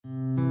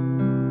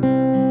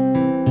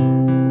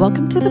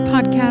Welcome to the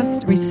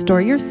podcast, Restore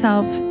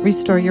Yourself,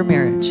 Restore Your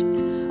Marriage,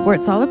 where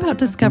it's all about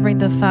discovering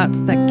the thoughts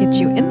that get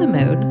you in the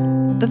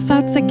mood, the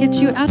thoughts that get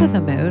you out of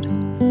the mood,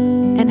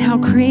 and how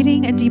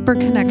creating a deeper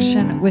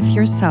connection with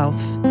yourself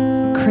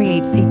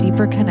creates a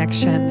deeper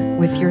connection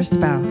with your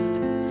spouse.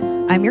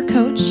 I'm your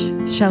coach,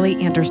 Shelly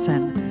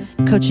Anderson,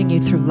 coaching you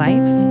through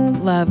life,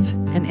 love,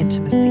 and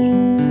intimacy.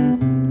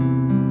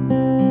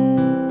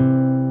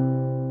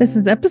 This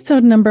is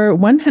episode number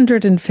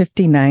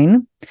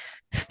 159.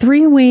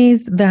 3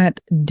 ways that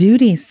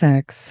duty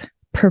sex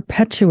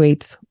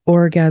perpetuates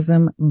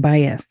orgasm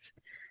bias.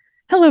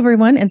 Hello,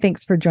 everyone, and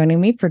thanks for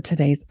joining me for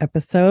today's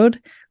episode,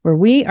 where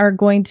we are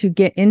going to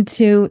get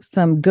into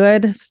some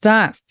good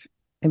stuff,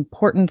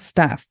 important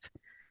stuff.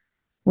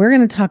 We're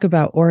going to talk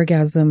about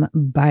orgasm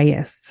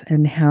bias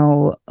and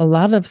how a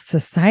lot of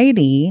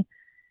society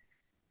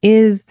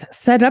is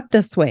set up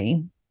this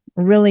way,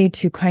 really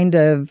to kind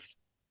of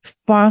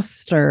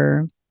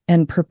foster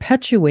and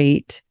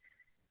perpetuate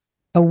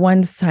a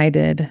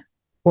one-sided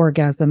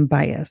orgasm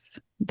bias.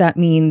 That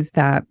means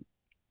that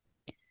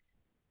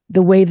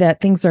the way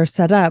that things are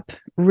set up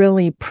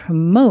really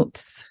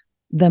promotes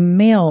the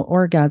male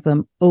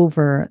orgasm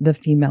over the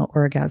female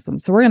orgasm.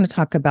 So we're going to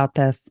talk about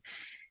this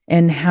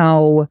and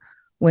how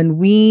when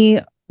we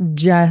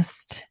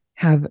just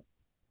have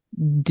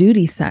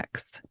duty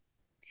sex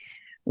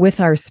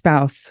with our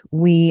spouse,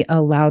 we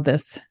allow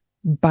this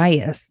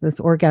bias, this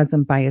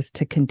orgasm bias,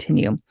 to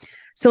continue.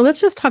 So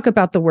let's just talk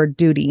about the word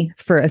duty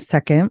for a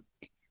second.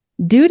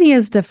 Duty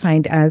is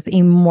defined as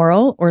a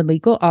moral or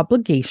legal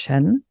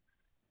obligation,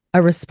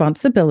 a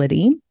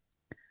responsibility,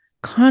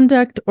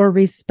 conduct or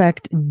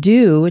respect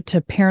due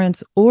to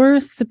parents or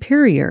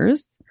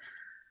superiors,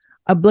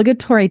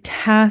 obligatory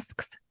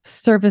tasks,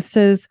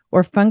 services,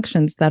 or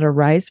functions that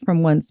arise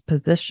from one's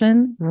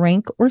position,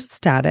 rank, or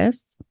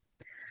status,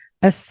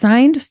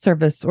 assigned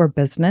service or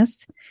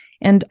business,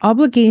 and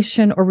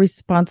obligation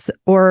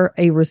or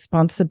a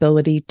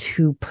responsibility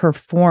to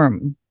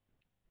perform.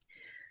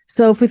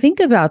 So if we think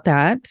about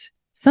that,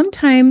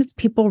 sometimes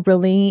people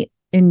really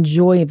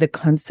enjoy the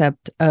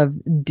concept of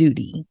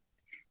duty.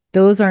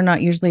 Those are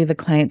not usually the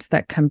clients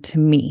that come to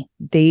me.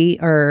 They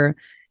are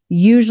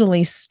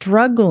usually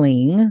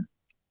struggling.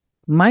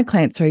 My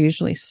clients are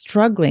usually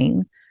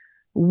struggling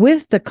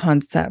with the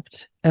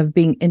concept of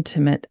being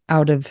intimate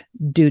out of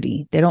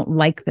duty. They don't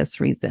like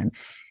this reason.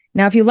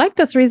 Now, if you like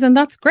this reason,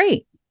 that's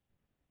great,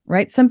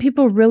 right? Some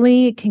people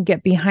really can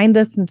get behind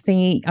this and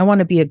say, I want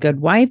to be a good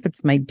wife.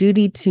 It's my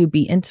duty to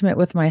be intimate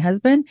with my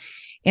husband.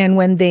 And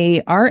when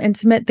they are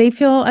intimate, they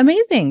feel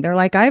amazing. They're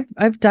like,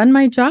 I've done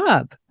my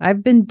job.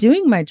 I've been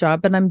doing my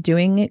job and I'm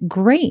doing it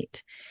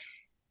great.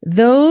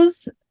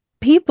 Those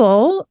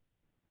people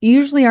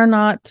usually are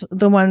not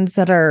the ones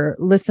that are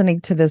listening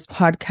to this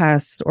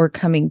podcast or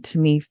coming to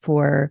me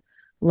for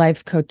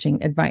life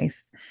coaching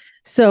advice.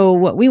 So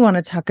what we want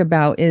to talk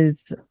about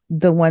is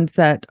the ones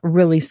that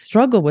really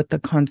struggle with the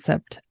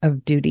concept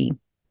of duty.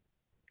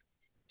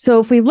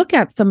 So if we look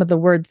at some of the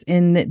words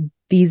in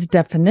these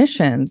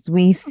definitions,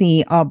 we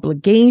see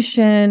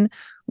obligation,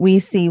 we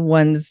see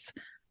one's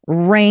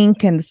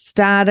rank and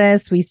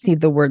status, we see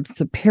the word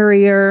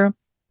superior,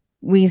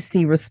 we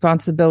see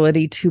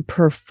responsibility to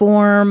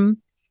perform.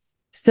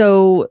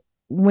 So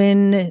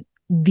when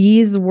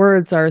these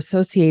words are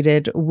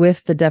associated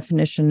with the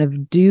definition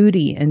of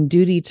duty and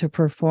duty to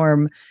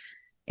perform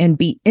and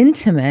be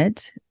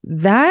intimate,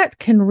 that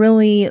can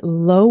really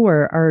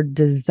lower our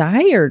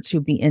desire to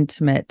be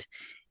intimate.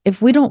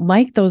 If we don't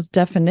like those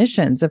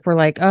definitions, if we're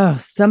like, oh,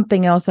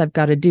 something else I've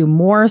got to do,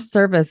 more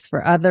service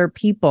for other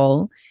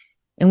people,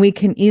 and we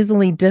can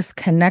easily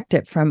disconnect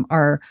it from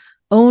our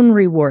own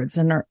rewards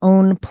and our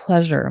own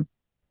pleasure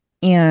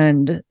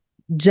and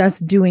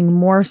just doing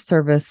more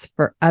service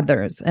for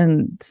others.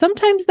 And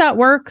sometimes that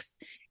works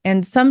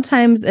and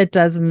sometimes it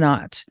does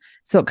not.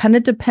 So it kind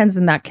of depends,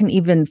 and that can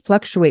even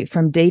fluctuate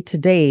from day to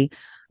day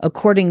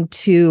according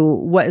to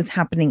what is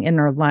happening in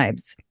our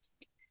lives.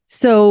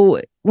 So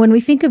when we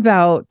think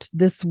about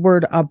this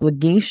word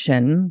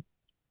obligation,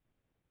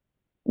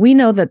 we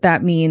know that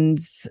that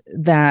means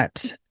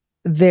that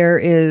there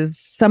is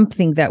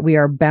something that we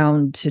are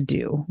bound to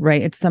do,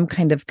 right? It's some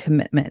kind of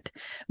commitment.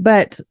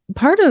 But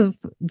part of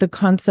the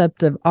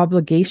concept of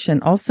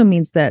obligation also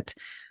means that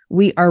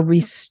we are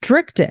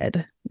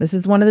restricted. This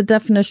is one of the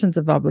definitions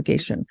of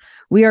obligation.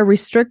 We are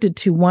restricted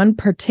to one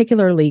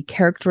particularly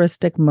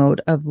characteristic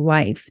mode of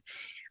life,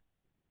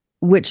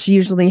 which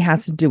usually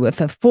has to do with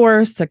a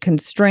force, a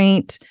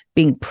constraint,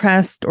 being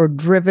pressed or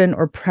driven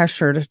or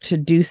pressured to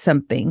do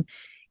something.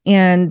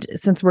 And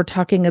since we're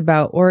talking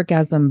about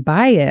orgasm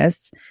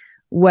bias,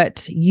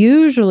 what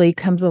usually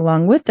comes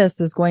along with this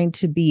is going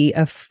to be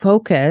a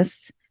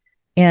focus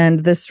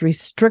and this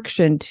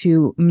restriction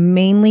to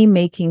mainly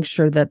making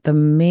sure that the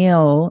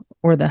male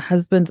or the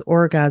husband's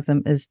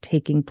orgasm is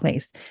taking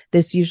place.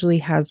 This usually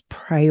has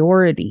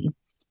priority.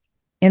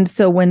 And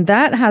so when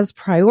that has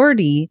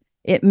priority,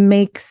 it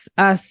makes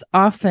us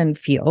often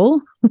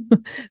feel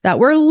that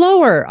we're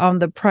lower on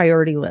the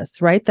priority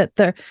list, right?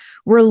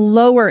 We're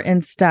lower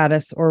in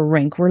status or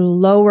rank, we're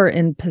lower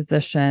in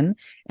position,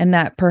 and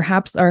that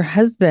perhaps our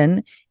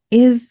husband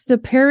is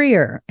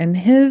superior and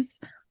his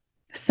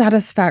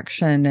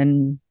satisfaction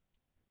and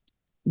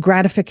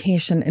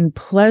gratification and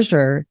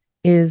pleasure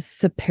is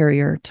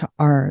superior to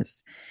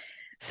ours.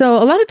 So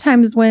a lot of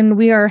times when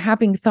we are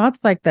having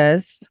thoughts like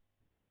this,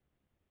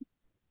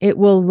 it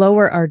will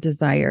lower our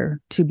desire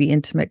to be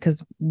intimate,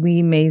 because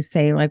we may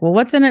say like, well,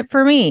 what's in it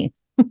for me?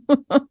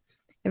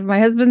 If my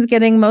husband's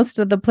getting most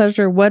of the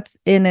pleasure, what's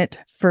in it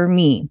for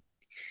me?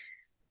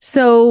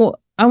 So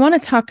I want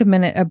to talk a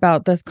minute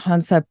about this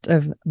concept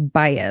of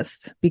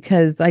bias,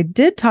 because I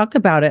did talk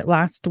about it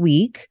last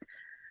week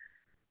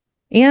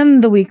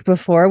and the week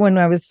before when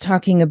I was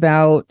talking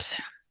about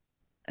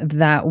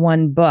that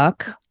one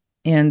book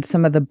and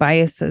some of the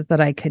biases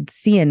that I could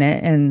see in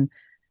it and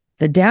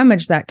the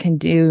damage that can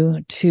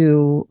do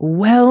to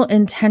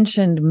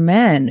well-intentioned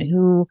men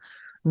who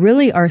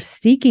really are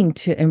seeking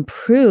to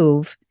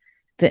improve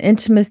the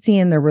intimacy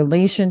in their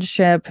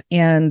relationship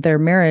and their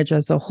marriage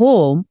as a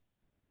whole,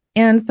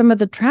 and some of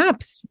the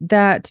traps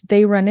that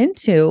they run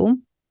into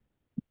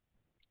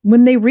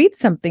when they read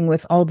something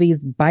with all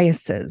these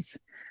biases.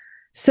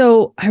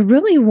 So I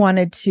really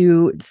wanted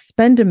to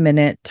spend a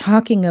minute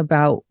talking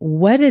about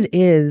what it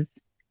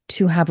is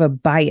to have a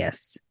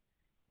bias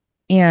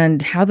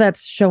and how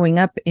that's showing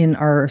up in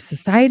our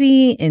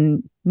society,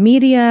 in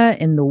media,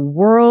 in the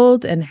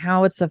world, and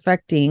how it's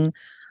affecting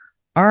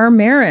our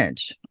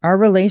marriage, our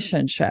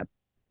relationship.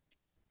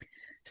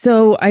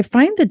 So I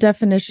find the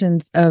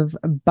definitions of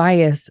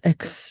bias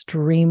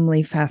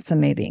extremely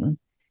fascinating,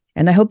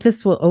 and I hope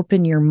this will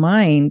open your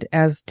mind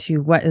as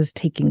to what is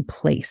taking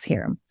place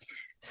here.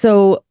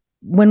 So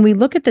when we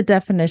look at the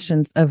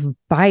definitions of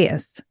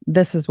bias,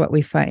 this is what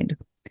we find.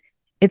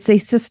 It's a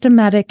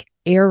systematic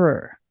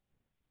error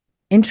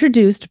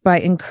introduced by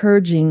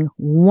encouraging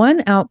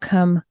one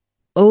outcome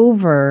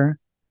over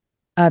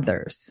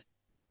others.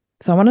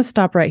 So I want to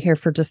stop right here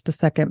for just a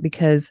second,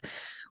 because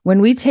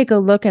when we take a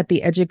look at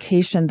the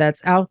education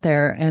that's out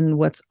there and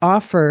what's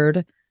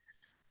offered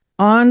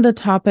on the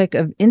topic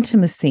of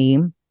intimacy,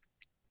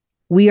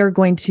 we are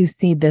going to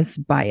see this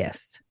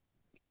bias.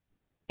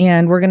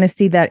 And we're going to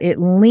see that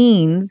it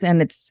leans,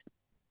 and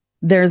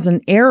there's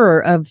an error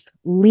of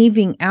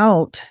leaving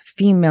out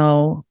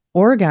female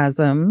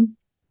orgasm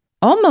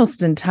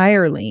almost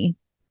entirely.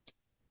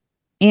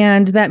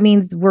 And that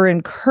means we're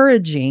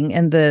encouraging,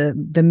 and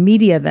the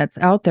media that's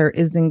out there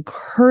is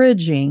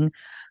encouraging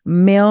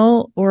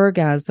male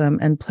orgasm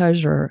and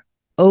pleasure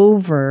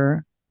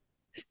over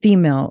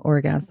female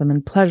orgasm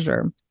and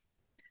pleasure.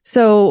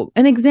 So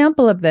an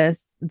example of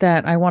this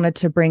that I wanted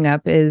to bring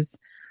up is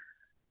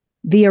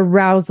the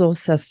arousal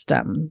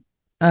system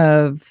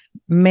of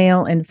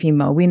male and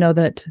female. We know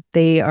that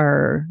they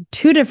are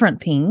two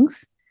different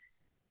things.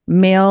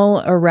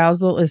 Male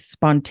arousal is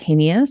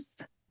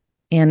spontaneous,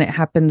 and it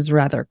happens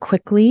rather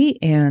quickly,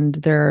 and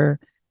there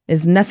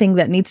is nothing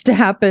that needs to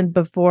happen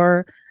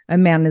before a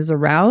man is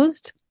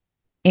aroused.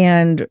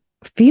 And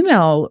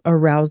female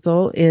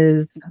arousal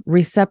is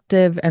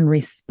receptive and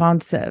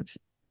responsive,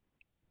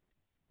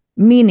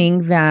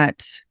 meaning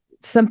that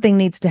something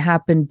needs to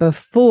happen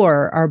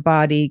before our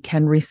body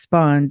can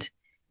respond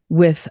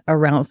with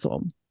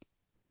arousal.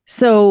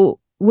 So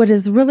what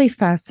is really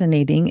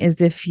fascinating is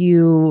if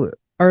you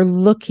are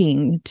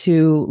looking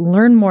to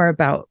learn more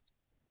about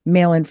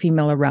male and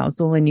female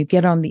arousal, and you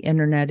get on the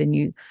internet and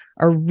you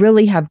are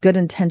really have good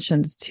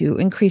intentions to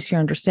increase your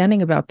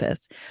understanding about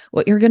this,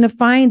 what you're going to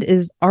find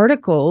is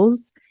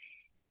articles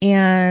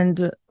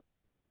and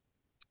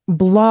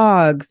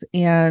blogs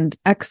and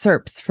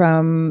excerpts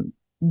from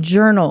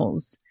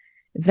journals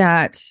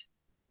that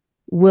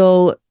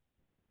will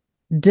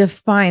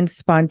define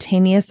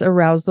spontaneous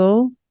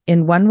arousal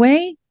in one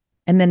way,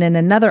 and then in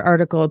another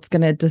article, it's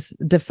going to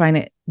define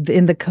it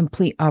in the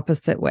complete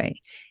opposite way.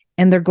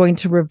 And they're going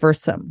to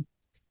reverse them.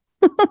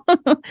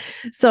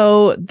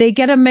 So they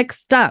get them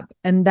mixed up.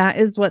 And that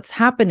is what's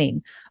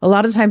happening. A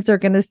lot of times they're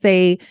going to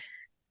say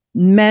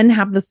men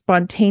have the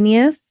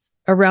spontaneous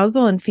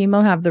arousal and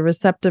female have the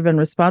receptive and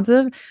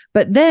responsive.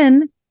 But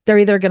then they're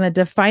either going to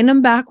define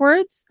them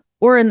backwards,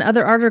 or in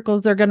other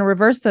articles, they're going to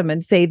reverse them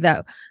and say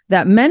that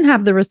men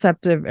have the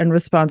receptive and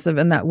responsive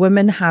and that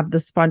women have the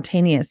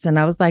spontaneous. And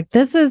I was like,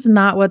 this is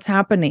not what's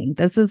happening.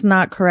 This is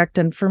not correct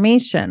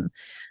information.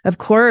 Of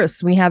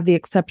course, we have the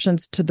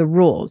exceptions to the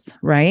rules,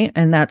 right?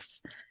 And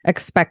that's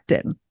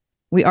expected.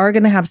 We are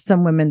going to have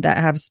some women that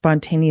have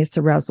spontaneous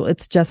arousal.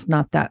 It's just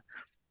not that.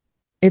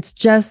 It's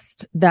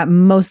just that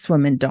most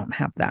women don't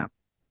have that.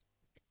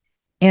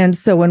 And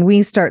so when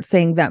we start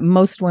saying that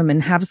most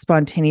women have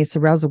spontaneous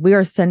arousal, we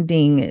are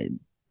sending,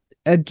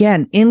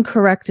 again,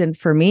 incorrect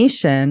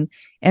information,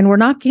 and we're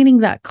not getting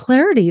that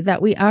clarity that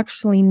we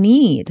actually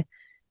need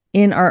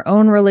in our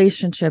own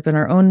relationship, in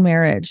our own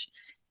marriage.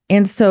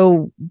 And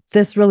so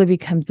this really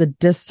becomes a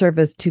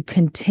disservice to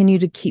continue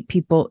to keep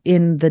people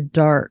in the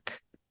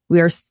dark We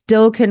are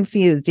still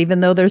confused. Even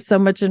though there's so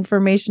much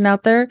information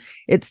out there,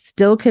 it's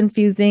still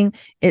confusing.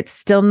 It's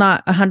still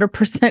not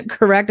 100%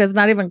 correct. It's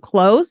not even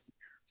close.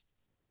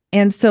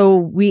 And so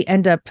we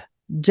end up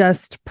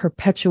just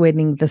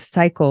perpetuating the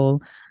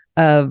cycle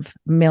of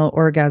male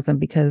orgasm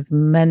because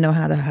men know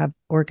how to have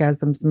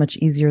orgasms much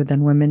easier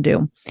than women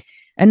do.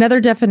 Another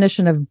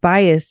definition of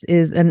bias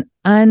is an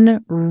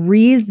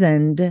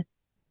unreasoned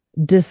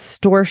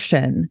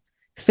distortion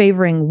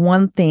favoring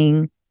one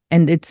thing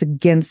and it's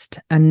against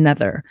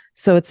another.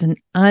 So it's an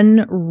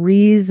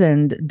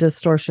unreasoned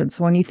distortion.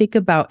 So when you think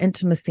about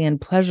intimacy and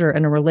pleasure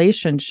in a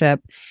relationship,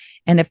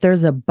 and if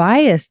there's a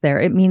bias there,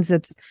 it means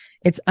it's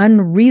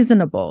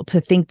unreasonable to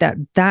think that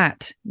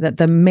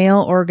the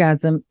male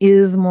orgasm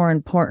is more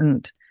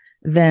important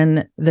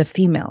than the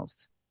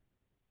female's.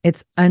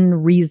 It's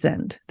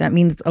unreasoned. That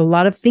means a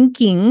lot of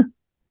thinking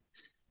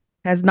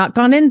has not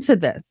gone into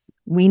this.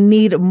 We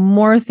need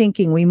more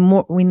thinking. We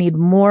need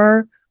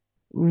more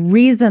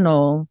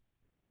rational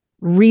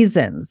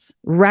reasons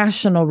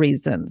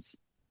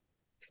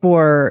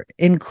for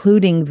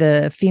including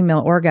the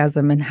female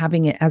orgasm and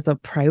having it as a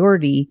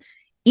priority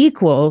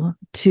equal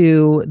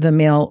to the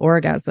male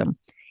orgasm.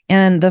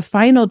 And the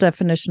final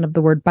definition of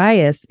the word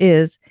bias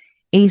is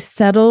a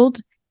settled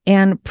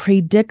and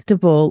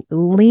predictable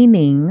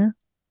leaning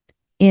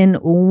in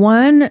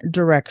one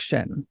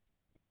direction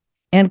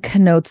and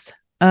connotes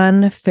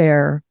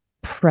unfair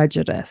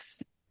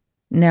prejudice.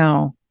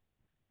 Now,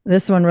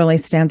 this one really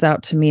stands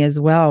out to me as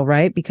well,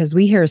 right? Because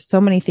we hear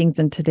so many things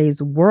in today's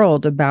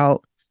world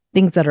about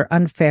things that are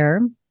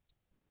unfair.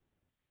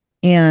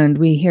 And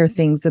we hear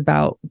things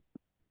about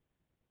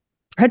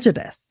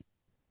prejudice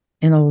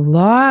in a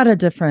lot of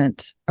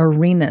different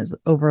arenas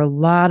over a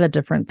lot of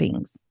different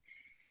things.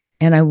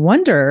 And I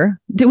wonder,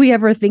 do we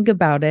ever think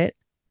about it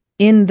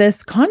in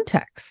this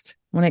context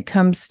when it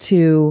comes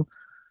to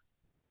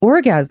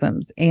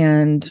orgasms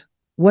and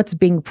what's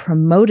being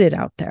promoted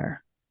out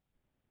there?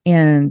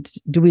 And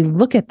do we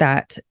look at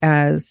that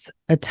as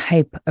a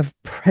type of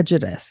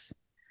prejudice?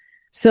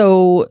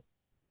 So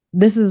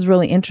this is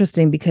really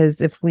interesting because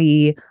if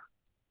we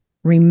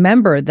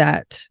remember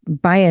that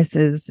bias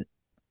is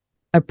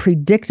a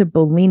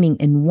predictable leaning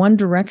in one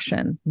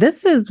direction,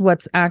 this is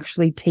what's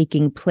actually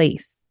taking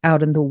place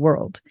out in the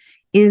world,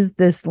 is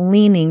this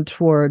leaning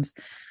towards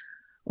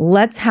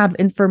let's have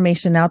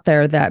information out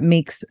there that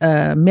makes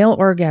a male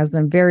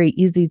orgasm very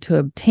easy to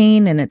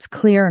obtain and it's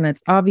clear and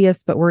it's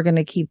obvious, but we're going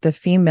to keep the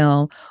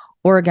female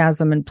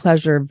orgasm and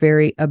pleasure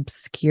very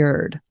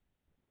obscured.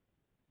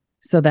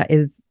 So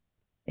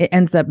it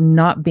ends up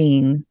not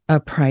being a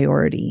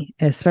priority,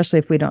 especially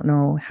if we don't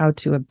know how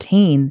to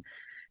obtain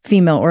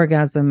female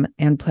orgasm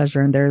and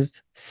pleasure, and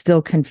there's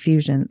still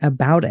confusion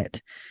about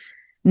it.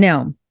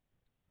 Now,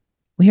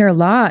 we hear a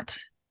lot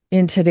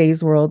in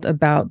today's world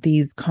about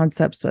these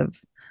concepts of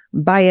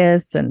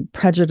bias and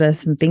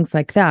prejudice and things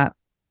like that.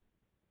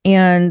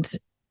 And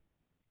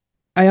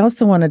I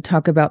also want to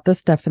talk about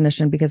this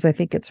definition because I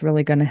think it's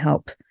really going to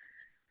help.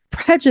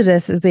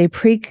 Prejudice is a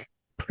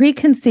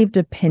preconceived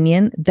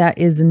opinion that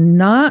is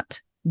not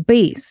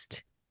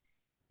based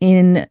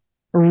in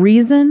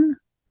reason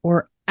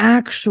or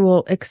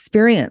actual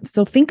experience.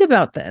 So think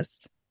about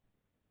this.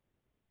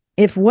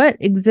 If what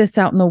exists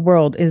out in the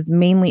world is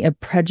mainly a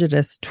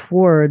prejudice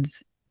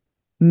towards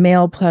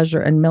male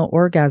pleasure and male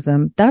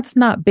orgasm, that's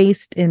not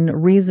based in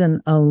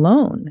reason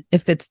alone.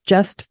 If it's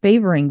just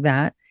favoring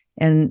that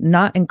and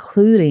not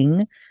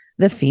including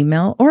the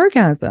female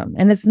orgasm,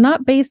 and it's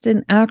not based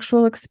in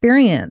actual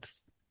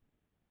experience.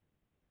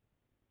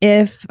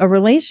 If a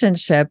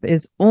relationship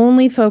is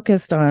only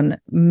focused on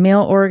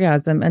male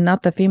orgasm and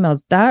not the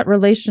females, that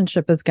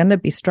relationship is going to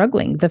be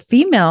struggling. The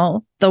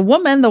female, the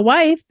woman, the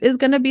wife is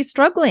going to be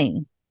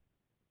struggling.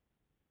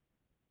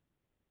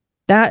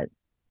 That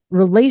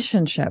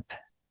relationship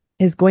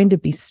is going to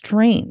be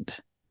strained.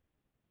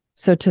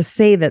 So to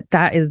say that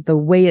that is the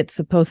way it's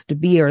supposed to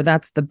be, or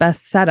that's the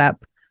best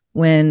setup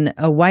when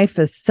a wife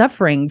is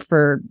suffering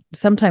for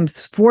sometimes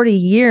 40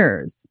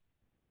 years,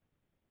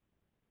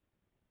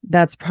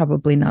 that's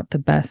probably not the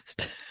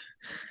best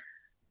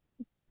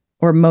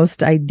or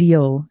most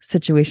ideal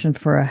situation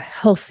for a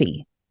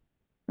healthy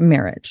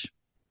marriage.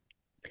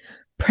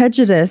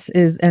 Prejudice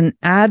is an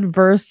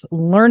adverse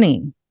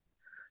learning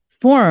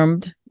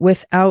formed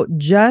without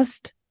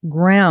just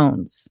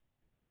grounds,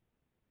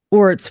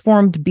 or it's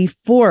formed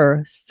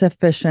before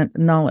sufficient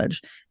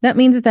knowledge. That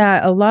means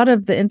that a lot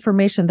of the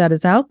information that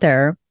is out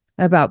there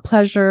about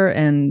pleasure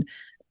and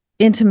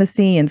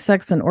intimacy and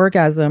sex and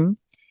orgasm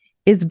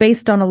is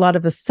based on a lot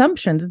of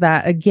assumptions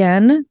that,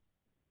 again,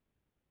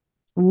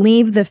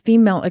 leave the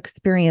female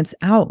experience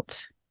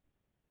out.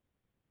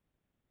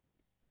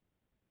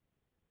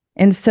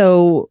 And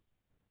so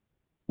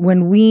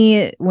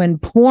when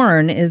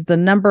porn is the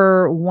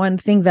number one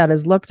thing that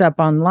is looked up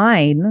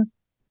online,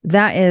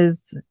 that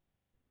is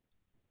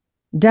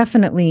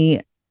definitely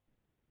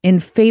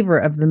in favor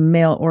of the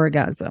male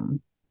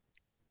orgasm.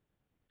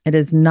 It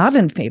is not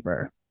in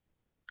favor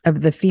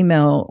of the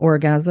female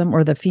orgasm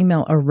or the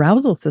female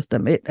arousal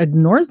system. It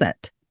ignores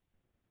it.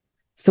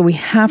 So we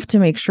have to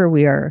make sure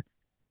we are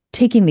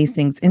taking these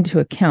things into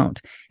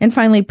account. And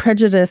finally,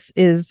 prejudice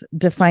is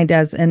defined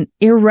as an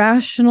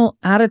irrational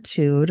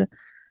attitude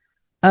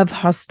of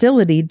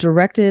hostility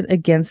directed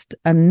against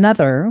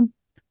another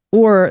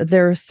or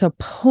their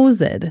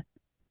supposed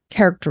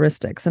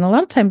characteristics. And a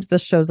lot of times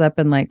this shows up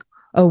in like,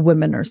 oh,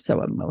 women are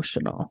so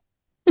emotional,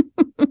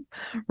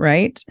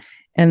 right?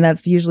 And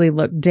that's usually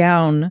looked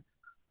down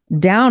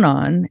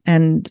on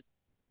and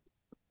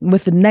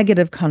with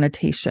negative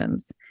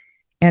connotations.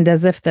 And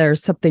as if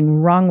there's something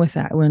wrong with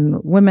that, when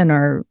women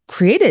are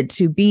created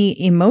to be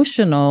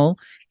emotional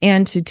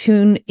and to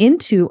tune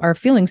into our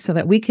feelings so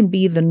that we can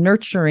be the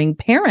nurturing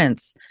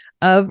parents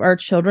of our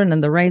children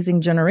and the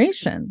rising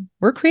generation.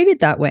 We're created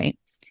that way.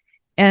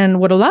 And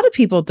what a lot of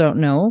people don't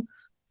know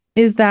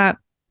is that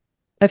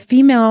the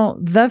female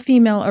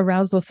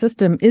arousal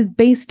system is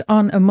based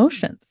on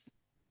emotions.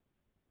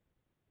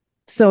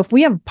 So if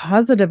we have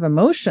positive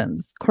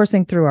emotions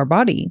coursing through our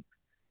body,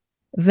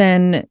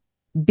 then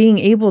being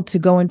able to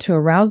go into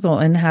arousal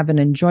and have an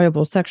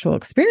enjoyable sexual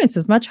experience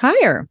is much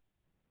higher.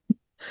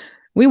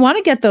 We want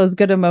to get those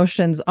good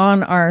emotions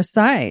on our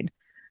side.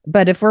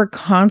 But if we're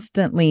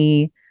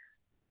constantly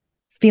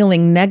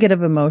feeling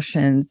negative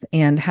emotions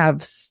and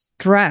have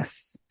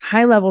stress,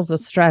 high levels of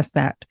stress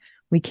that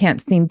we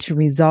can't seem to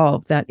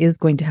resolve, that is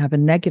going to have a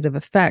negative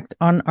effect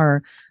on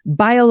our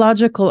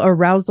biological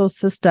arousal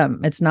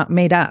system. It's not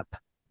made up.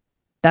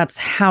 That's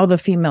how the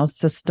female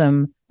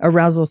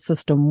arousal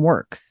system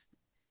works.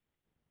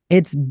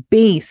 It's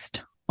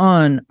based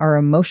on our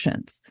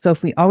emotions. So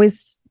if we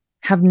always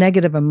have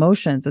negative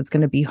emotions, it's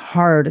going to be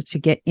hard to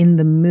get in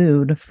the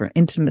mood for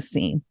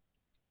intimacy.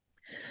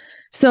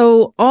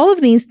 So all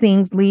of these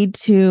things lead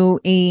to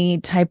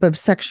a type of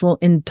sexual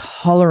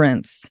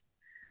intolerance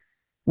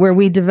where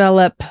we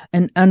develop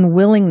an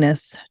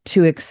unwillingness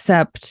to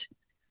accept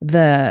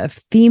the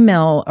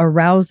female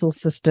arousal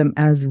system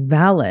as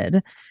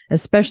valid,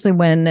 especially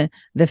when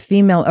the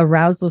female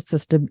arousal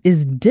system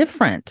is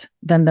different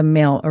than the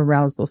male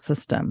arousal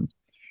system.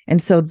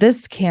 And so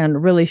this can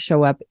really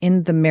show up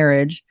in the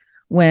marriage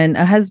when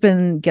a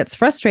husband gets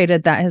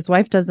frustrated that his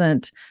wife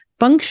doesn't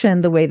function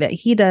the way that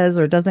he does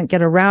or doesn't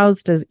get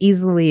aroused as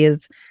easily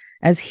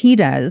as he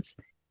does.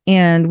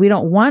 And we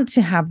don't want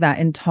to have that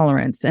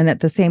intolerance. And at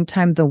the same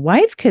time, the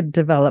wife could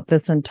develop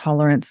this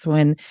intolerance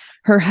when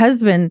her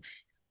husband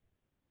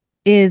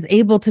is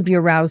able to be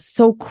aroused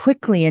so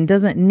quickly and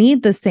doesn't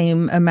need the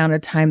same amount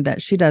of time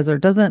that she does, or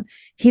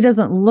he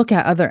doesn't look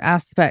at other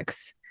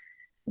aspects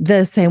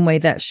the same way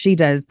that she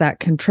does that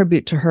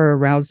contribute to her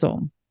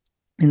arousal.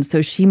 And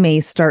so she may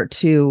start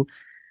to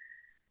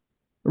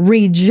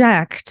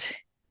reject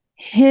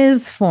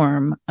his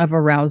form of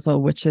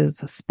arousal, which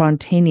is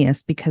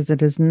spontaneous, because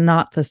it is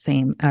not the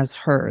same as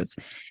hers.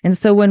 And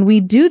so when we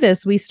do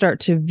this, we start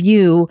to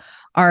view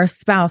our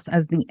spouse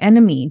as the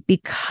enemy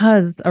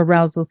because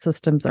arousal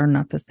systems are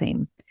not the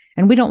same.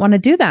 And we don't want to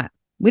do that.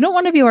 We don't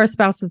want to view our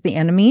spouse as the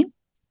enemy.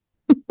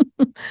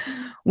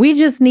 We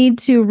just need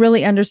to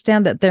really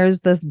understand that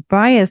there's this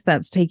bias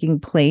that's taking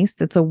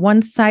place. It's a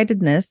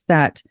one-sidedness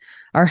that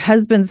our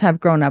husbands have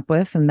grown up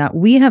with and that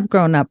we have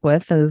grown up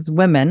with as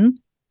women.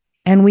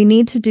 And we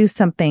need to do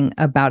something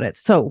about it.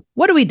 So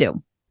what do we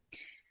do?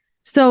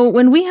 So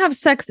when we have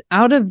sex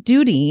out of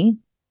duty,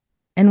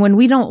 and when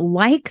we don't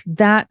like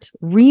that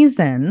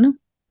reason,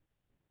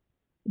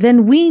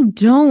 then we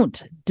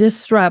don't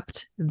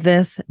disrupt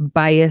this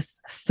bias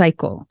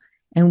cycle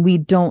and we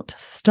don't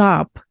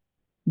stop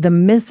the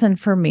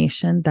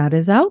misinformation that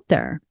is out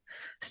there.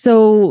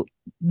 So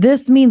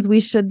this means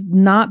we should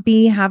not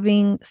be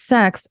having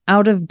sex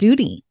out of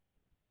duty.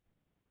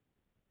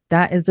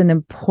 That is an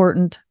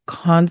important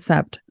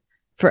concept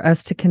for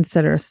us to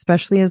consider,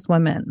 especially as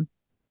women.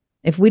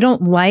 If we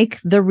don't like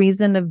the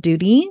reason of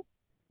duty,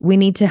 we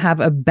need to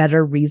have a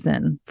better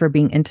reason for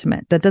being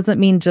intimate. That doesn't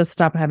mean just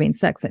stop having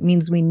sex. It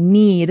means we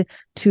need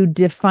to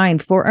define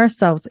for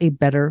ourselves a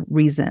better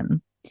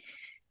reason.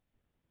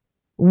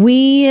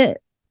 We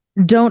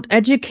don't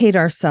educate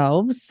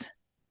ourselves,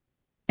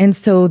 and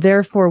so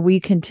therefore we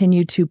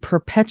continue to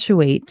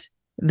perpetuate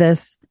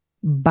this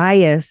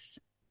bias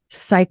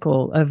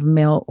cycle of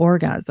male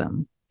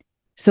orgasm.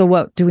 So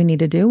what do we need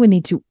to do? We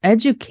need to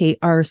educate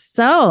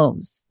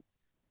ourselves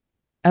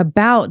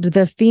about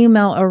the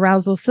female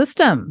arousal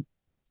system.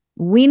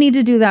 We need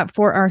to do that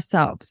for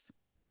ourselves.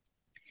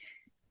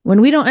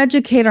 When we don't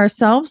educate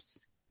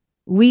ourselves,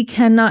 we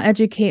cannot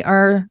educate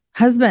our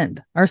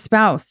husband, our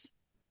spouse,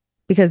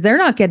 because they're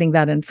not getting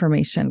that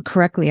information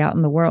correctly out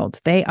in the world.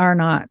 They are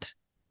not.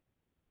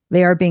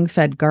 They are being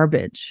fed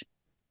garbage.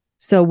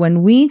 So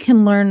when we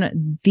can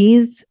learn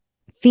these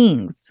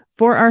things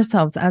for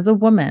ourselves as a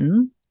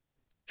woman,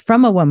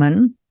 from a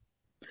woman,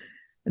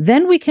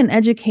 then we can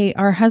educate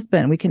our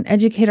husband. We can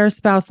educate our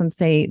spouse and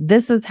say,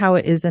 this is how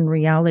it is in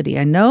reality.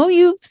 I know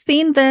you've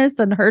seen this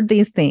and heard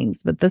these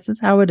things, but this is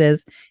how it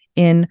is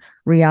in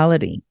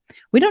reality.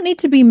 We don't need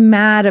to be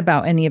mad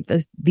about any of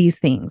these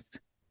things.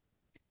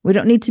 We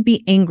don't need to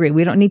be angry.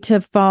 We don't need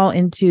to fall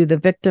into the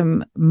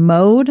victim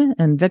mode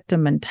and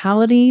victim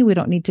mentality. We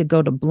don't need to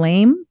go to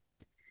blame.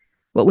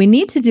 What we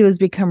need to do is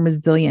become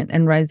resilient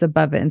and rise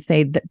above it and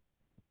say that,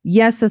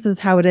 yes, this is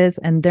how it is,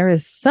 and there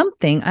is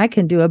something I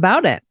can do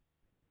about it,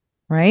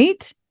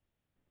 right?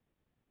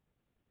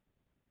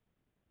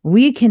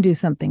 We can do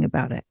something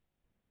about it.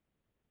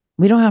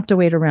 We don't have to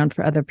wait around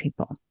for other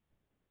people.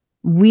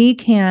 We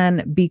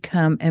can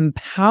become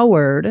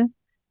empowered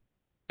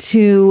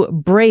to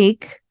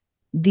break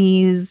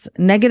these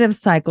negative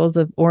cycles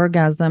of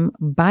orgasm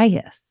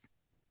bias.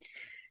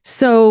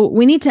 So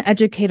we need to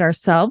educate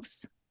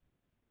ourselves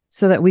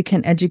so that we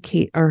can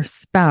educate our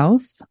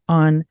spouse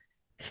on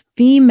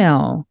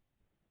female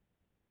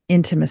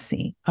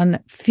intimacy, on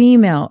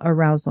female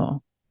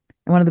arousal.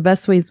 And one of the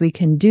best ways we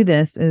can do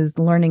this is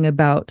learning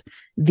about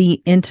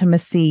the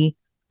intimacy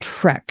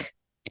trek.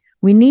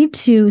 We need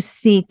to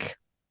seek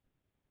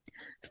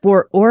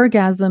for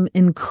orgasm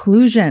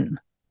inclusion.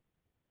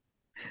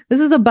 This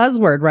is a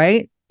buzzword,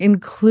 right?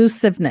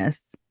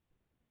 Inclusiveness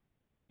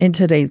in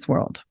today's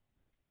world.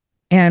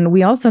 And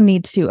we also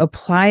need to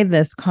apply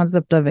this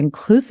concept of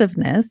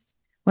inclusiveness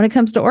when it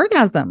comes to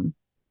orgasm.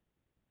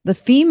 The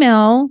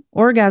female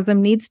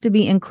orgasm needs to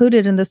be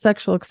included in the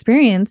sexual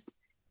experience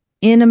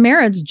in a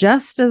marriage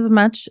just as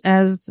much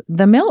as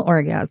the male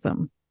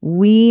orgasm.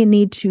 We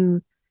need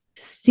to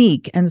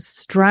seek and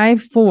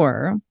strive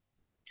for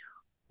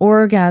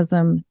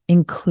orgasm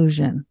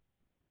inclusion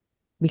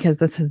because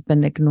this has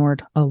been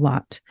ignored a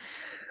lot.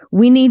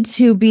 We need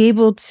to be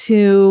able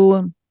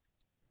to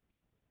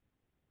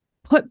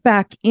put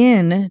back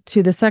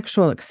into the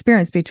sexual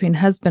experience between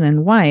husband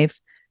and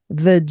wife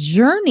the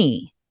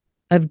journey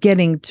of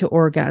getting to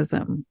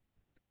orgasm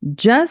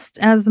just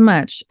as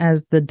much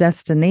as the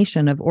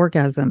destination of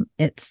orgasm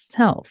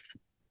itself.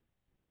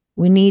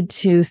 We need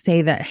to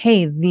say that,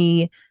 hey,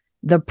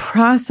 the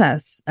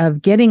process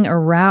of getting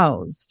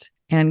aroused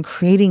and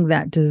creating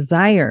that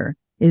desire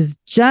is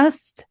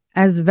just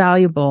as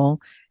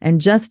valuable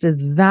and just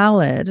as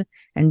valid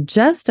and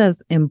just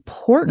as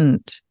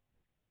important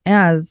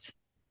as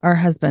our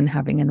husband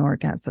having an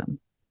orgasm.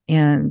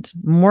 And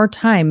more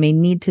time may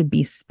need to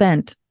be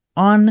spent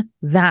on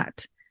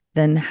that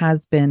than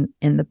has been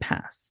in the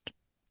past.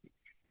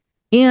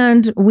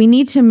 And we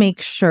need to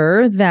make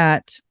sure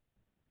that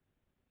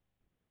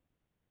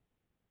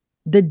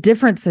the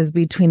differences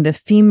between the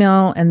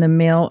female and the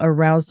male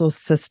arousal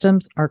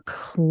systems are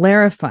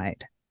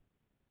clarified,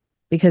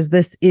 because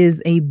this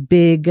is a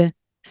big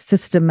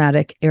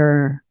systematic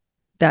error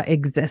that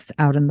exists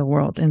out in the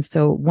world. And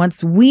so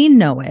once we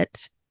know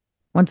it,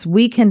 once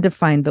we can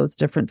define those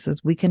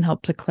differences, we can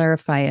help to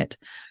clarify it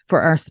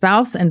for our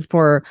spouse and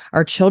for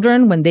our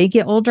children when they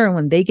get older and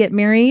when they get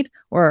married,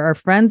 or our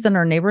friends and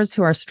our neighbors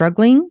who are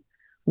struggling.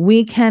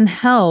 We can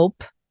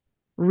help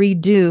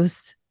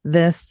reduce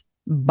this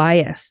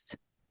bias.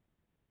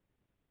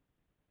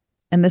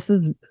 And this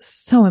is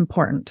so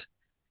important.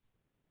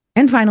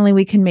 And finally,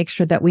 we can make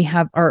sure that we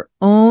have our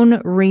own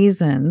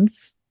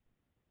reasons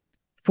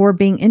for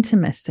being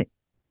intimate.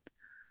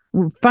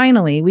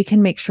 Finally, we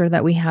can make sure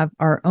that we have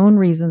our own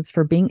reasons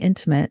for being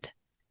intimate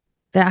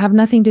that have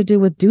nothing to do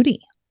with duty.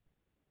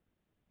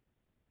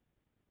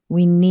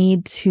 We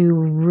need to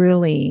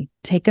really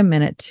take a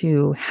minute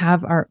to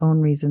have our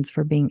own reasons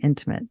for being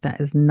intimate that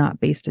is not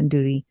based in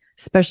duty,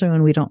 especially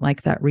when we don't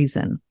like that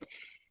reason.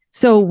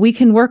 So we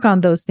can work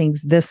on those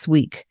things this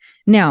week.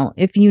 Now,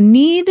 if you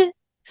need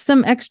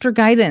some extra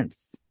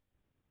guidance,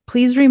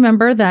 please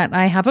remember that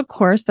I have a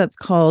course that's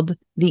called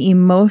The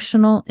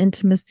Emotional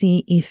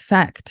Intimacy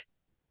Effect,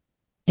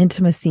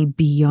 Intimacy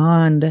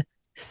Beyond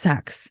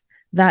Sex,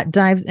 that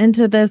dives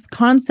into this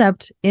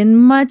concept in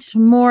much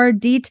more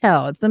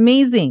detail. It's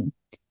amazing.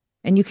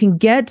 And you can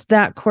get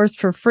that course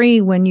for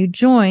free when you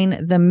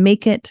join the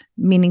Make It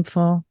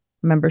Meaningful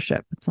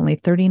membership. It's only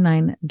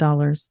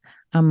 $39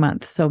 a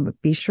month. So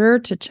be sure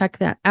to check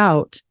that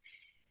out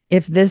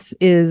if this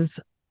is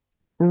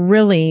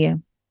really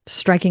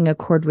striking a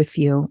chord with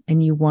you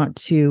and you want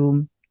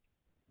to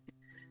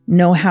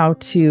know how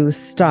to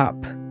stop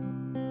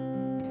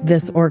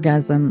this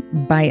orgasm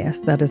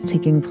bias that is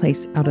taking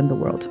place out in the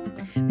world.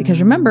 Because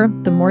remember,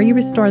 the more you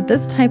restore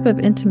this type of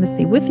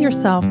intimacy with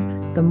yourself,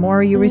 the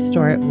more you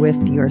restore it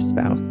with your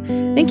spouse.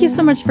 Thank you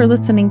so much for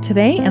listening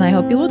today, and I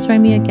hope you will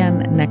join me again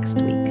next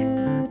week.